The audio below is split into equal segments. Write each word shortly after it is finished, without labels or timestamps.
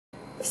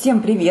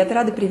Всем привет!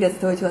 Рада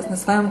приветствовать вас на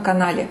своем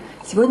канале.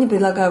 Сегодня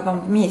предлагаю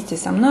вам вместе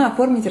со мной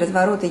оформить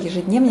развороты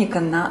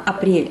ежедневника на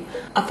апрель.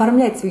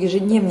 Оформлять свой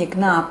ежедневник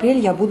на апрель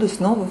я буду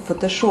снова в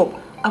Photoshop,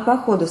 а по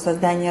ходу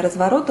создания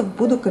разворотов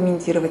буду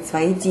комментировать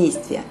свои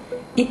действия.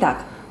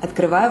 Итак,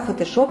 открываю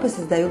Photoshop и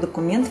создаю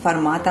документ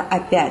формата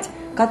А5,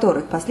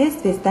 который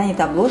впоследствии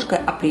станет обложкой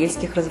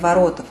апрельских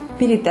разворотов.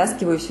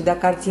 Перетаскиваю сюда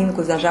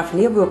картинку, зажав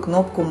левую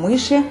кнопку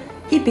мыши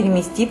и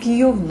переместив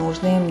ее в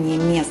нужное мне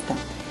место.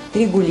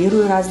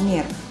 Регулирую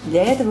размер.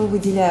 Для этого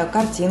выделяю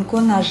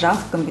картинку, нажав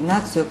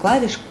комбинацию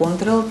клавиш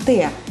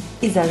Ctrl-T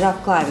и зажав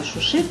клавишу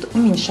Shift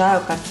уменьшаю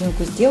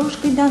картинку с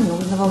девушкой до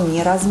нужного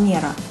мне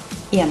размера.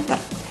 Enter.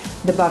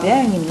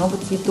 Добавляю немного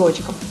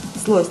цветочков.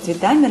 Слой с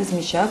цветами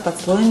размещаю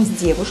под слоем с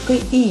девушкой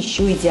и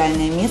ищу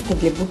идеальное место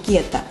для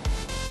букета.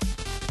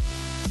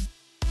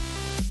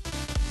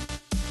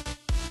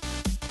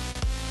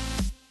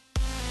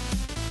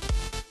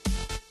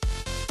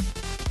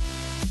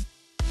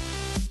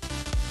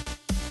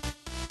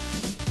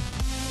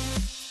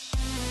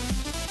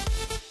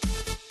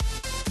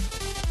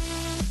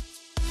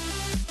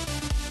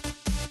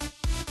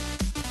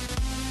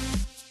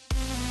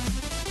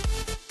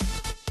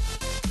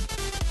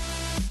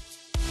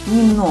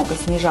 Немного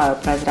снижаю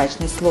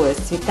прозрачность слоя с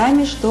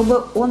цветами,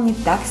 чтобы он не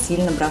так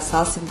сильно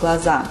бросался в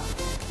глаза.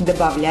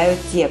 Добавляю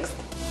текст.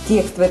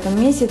 Текст в этом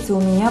месяце у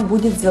меня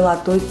будет с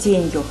золотой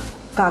тенью.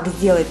 Как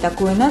сделать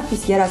такую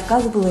надпись, я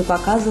рассказывала и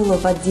показывала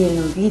в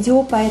отдельном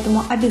видео,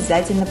 поэтому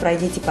обязательно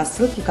пройдите по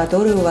ссылке,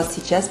 которая у вас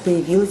сейчас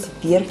появилась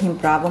в верхнем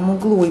правом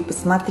углу, и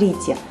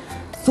посмотрите.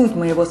 Суть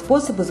моего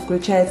способа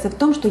заключается в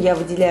том, что я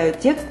выделяю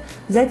текст,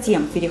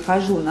 затем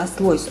перехожу на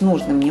слой с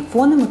нужным мне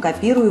фоном и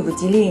копирую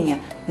выделение,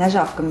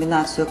 нажав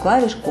комбинацию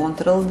клавиш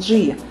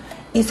Ctrl-G.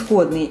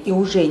 Исходный и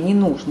уже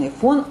ненужный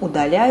фон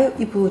удаляю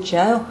и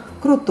получаю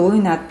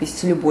крутую надпись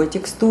с любой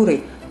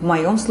текстурой, в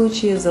моем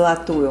случае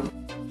золотую.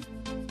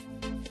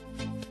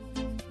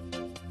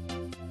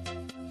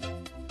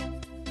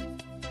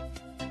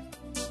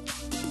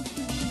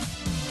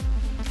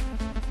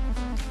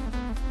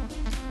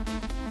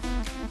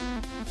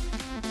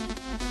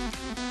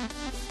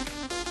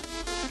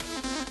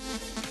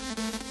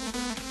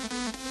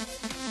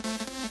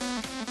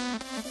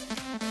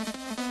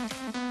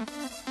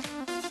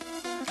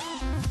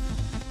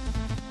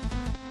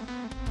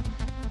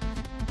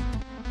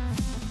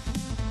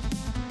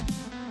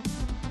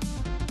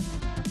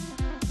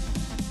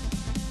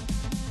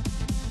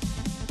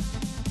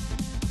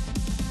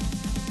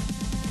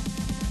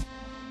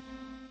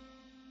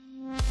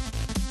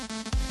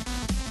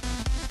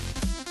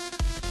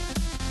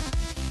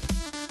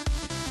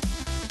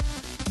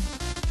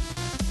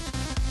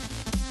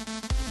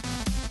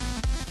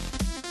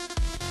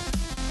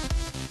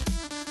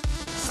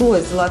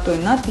 Слой с золотой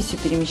надписью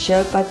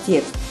перемещаю под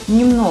текст.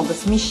 Немного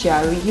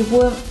смещаю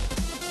его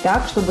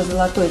так, чтобы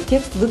золотой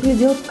текст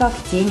выглядел как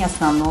тень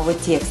основного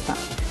текста.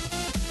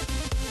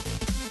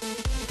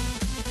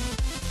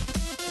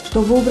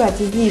 Чтобы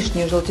убрать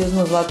излишнюю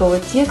желтизну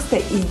золотого текста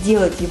и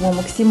сделать его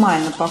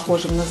максимально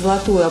похожим на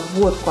золотую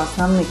обводку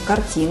основных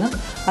картинок,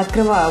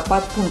 открываю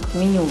подпункт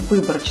меню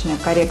 «Выборочная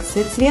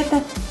коррекция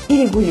цвета»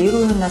 и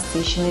регулирую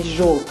насыщенность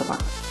желтого.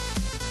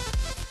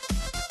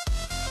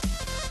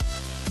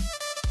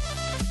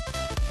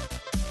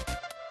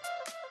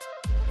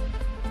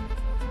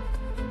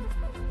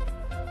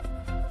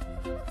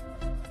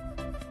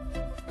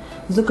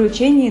 В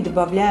заключение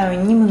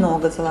добавляю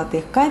немного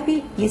золотых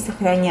капель и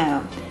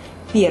сохраняю.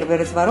 Первый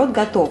разворот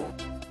готов.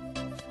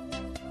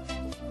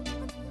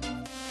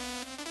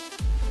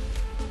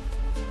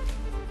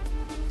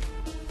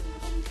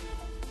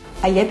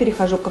 А я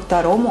перехожу ко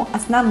второму,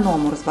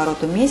 основному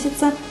развороту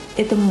месяца.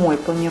 Это мой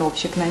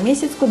планировщик на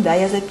месяц, куда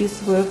я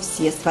записываю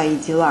все свои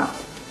дела.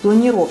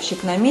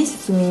 Планировщик на месяц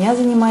у меня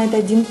занимает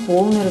один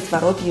полный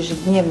разворот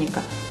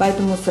ежедневника,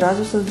 поэтому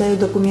сразу создаю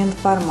документ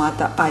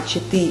формата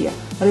А4.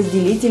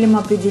 Разделителем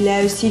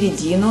определяю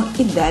середину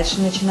и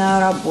дальше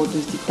начинаю работу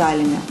с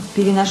деталями.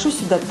 Переношу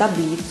сюда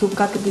таблицу.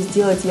 Как это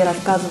сделать, я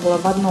рассказывала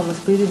в одном из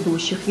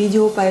предыдущих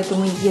видео,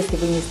 поэтому если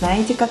вы не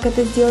знаете, как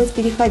это сделать,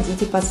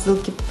 переходите по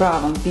ссылке в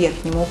правом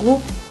верхнем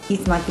углу и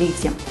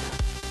смотрите.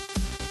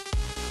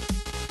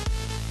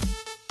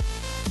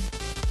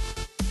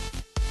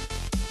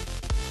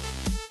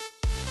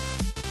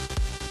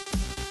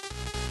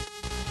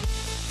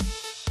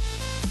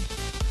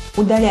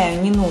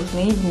 Удаляю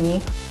ненужные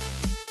дни.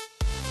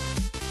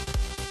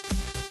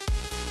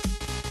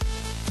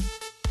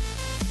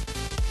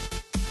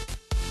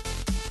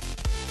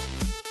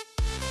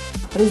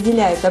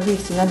 Разделяю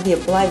таблицу на две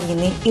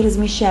половины и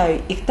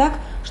размещаю их так,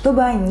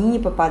 чтобы они не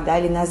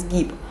попадали на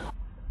сгиб.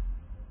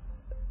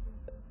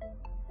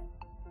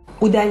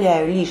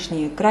 Удаляю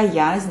лишние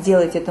края,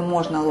 сделать это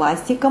можно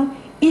ластиком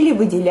или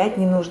выделять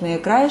ненужные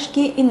краешки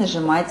и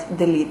нажимать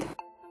Delete.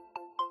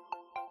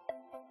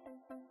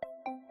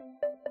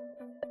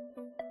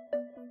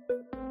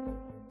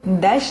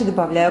 Дальше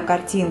добавляю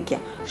картинки.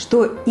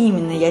 Что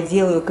именно я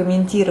делаю,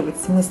 комментировать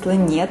смысла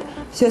нет.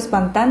 Все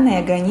спонтанно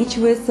и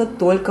ограничивается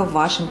только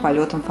вашим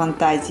полетом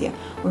фантазии.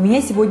 У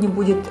меня сегодня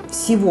будет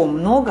всего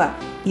много,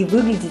 и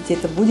выглядеть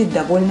это будет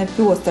довольно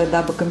пестро,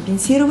 дабы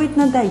компенсировать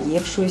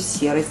надоевшую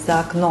серость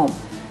за окном.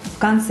 В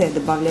конце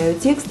добавляю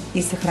текст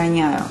и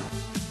сохраняю.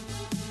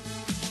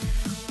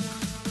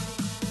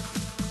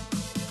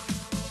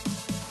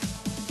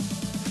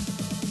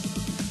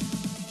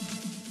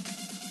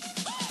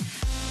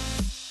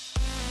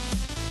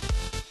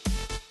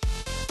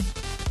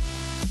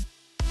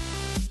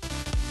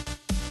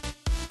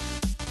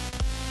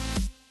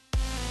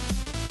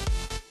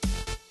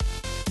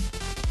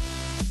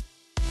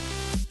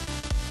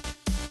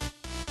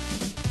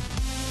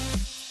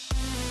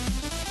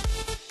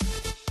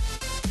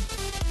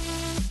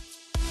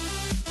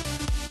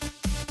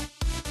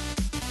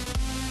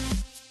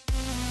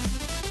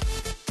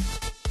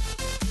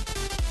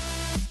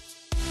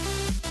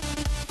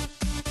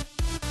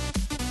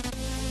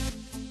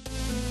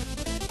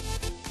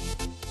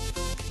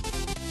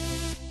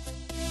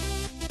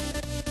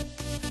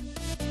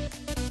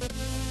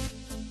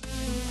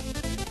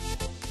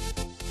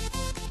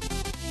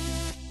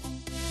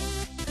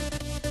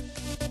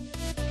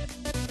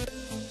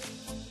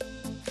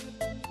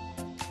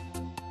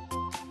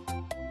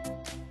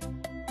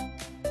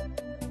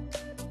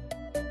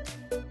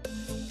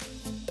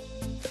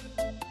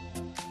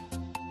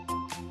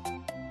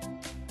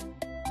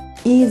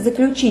 И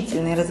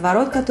заключительный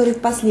разворот, который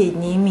в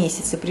последние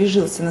месяцы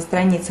прижился на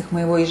страницах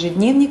моего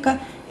ежедневника,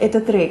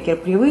 это трекер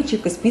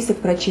привычек и список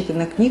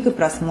прочитанных книг и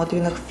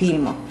просмотренных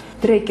фильмов.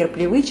 Трекер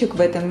привычек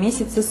в этом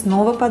месяце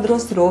снова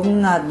подрос ровно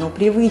на одну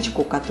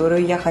привычку,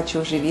 которую я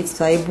хочу вживить в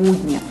свои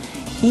будни.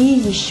 И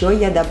еще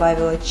я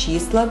добавила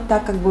числа,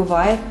 так как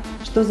бывает,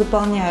 что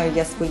заполняю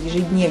я свой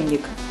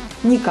ежедневник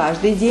не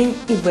каждый день,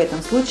 и в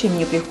этом случае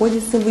мне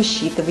приходится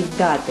высчитывать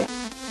даты.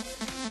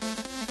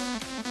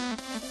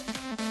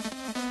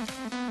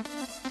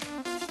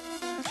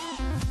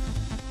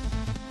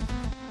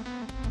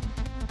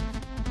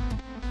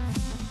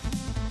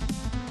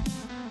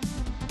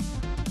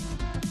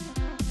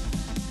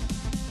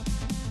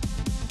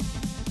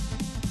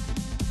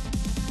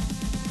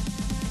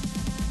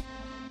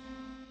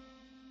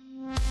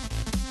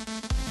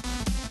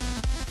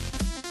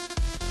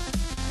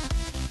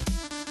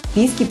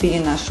 Списки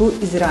переношу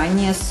из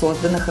ранее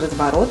созданных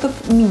разворотов,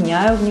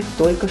 меняю в них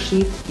только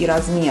шрифт и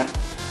размер.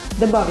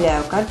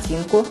 Добавляю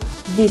картинку.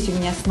 Здесь у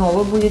меня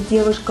снова будет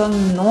девушка,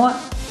 но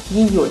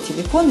ее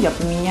телефон я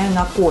поменяю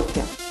на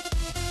кофе.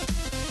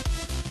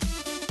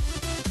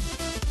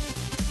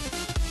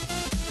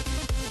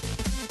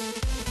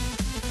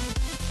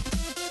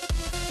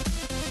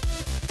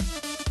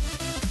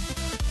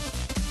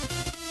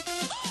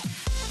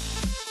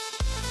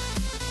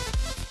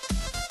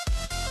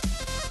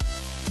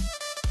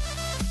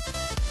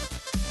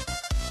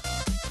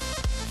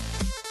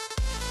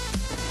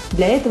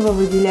 Для этого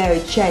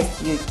выделяю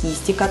часть ее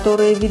кисти,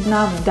 которая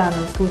видна в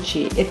данном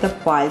случае, это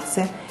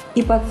пальцы,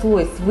 и под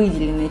слой с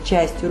выделенной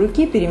частью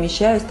руки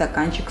перемещаю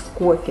стаканчик с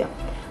кофе.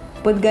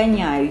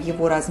 Подгоняю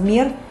его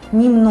размер,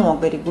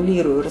 немного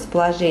регулирую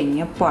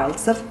расположение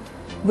пальцев,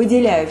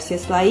 выделяю все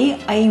слои,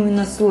 а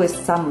именно слой с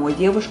самой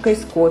девушкой,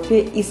 с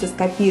кофе и со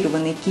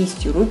скопированной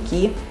кистью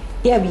руки,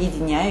 и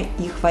объединяю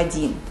их в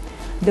один.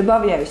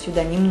 Добавляю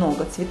сюда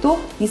немного цветов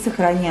и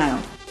сохраняю.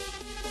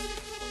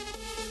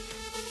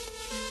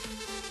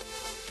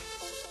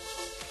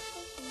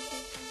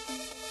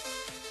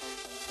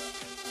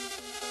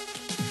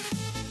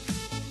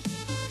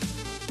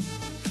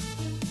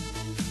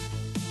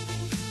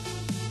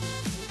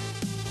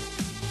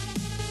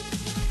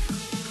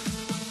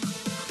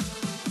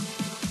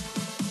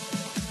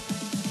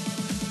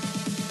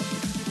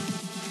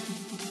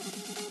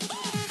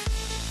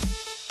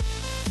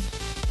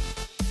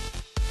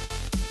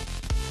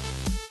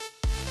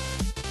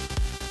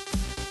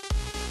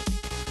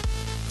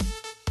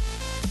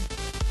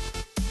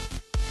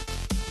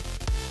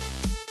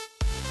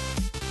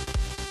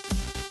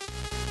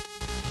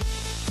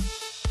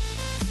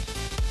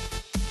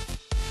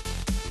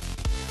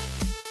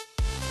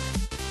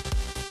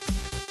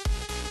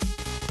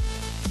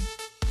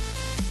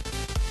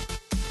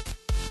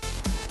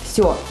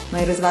 Все,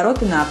 мои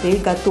развороты на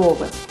апрель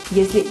готовы.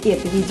 Если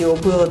это видео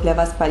было для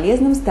вас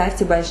полезным,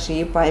 ставьте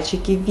большие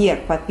пальчики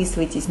вверх,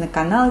 подписывайтесь на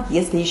канал,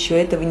 если еще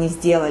этого не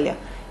сделали.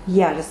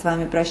 Я же с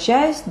вами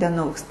прощаюсь, до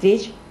новых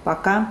встреч,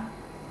 пока!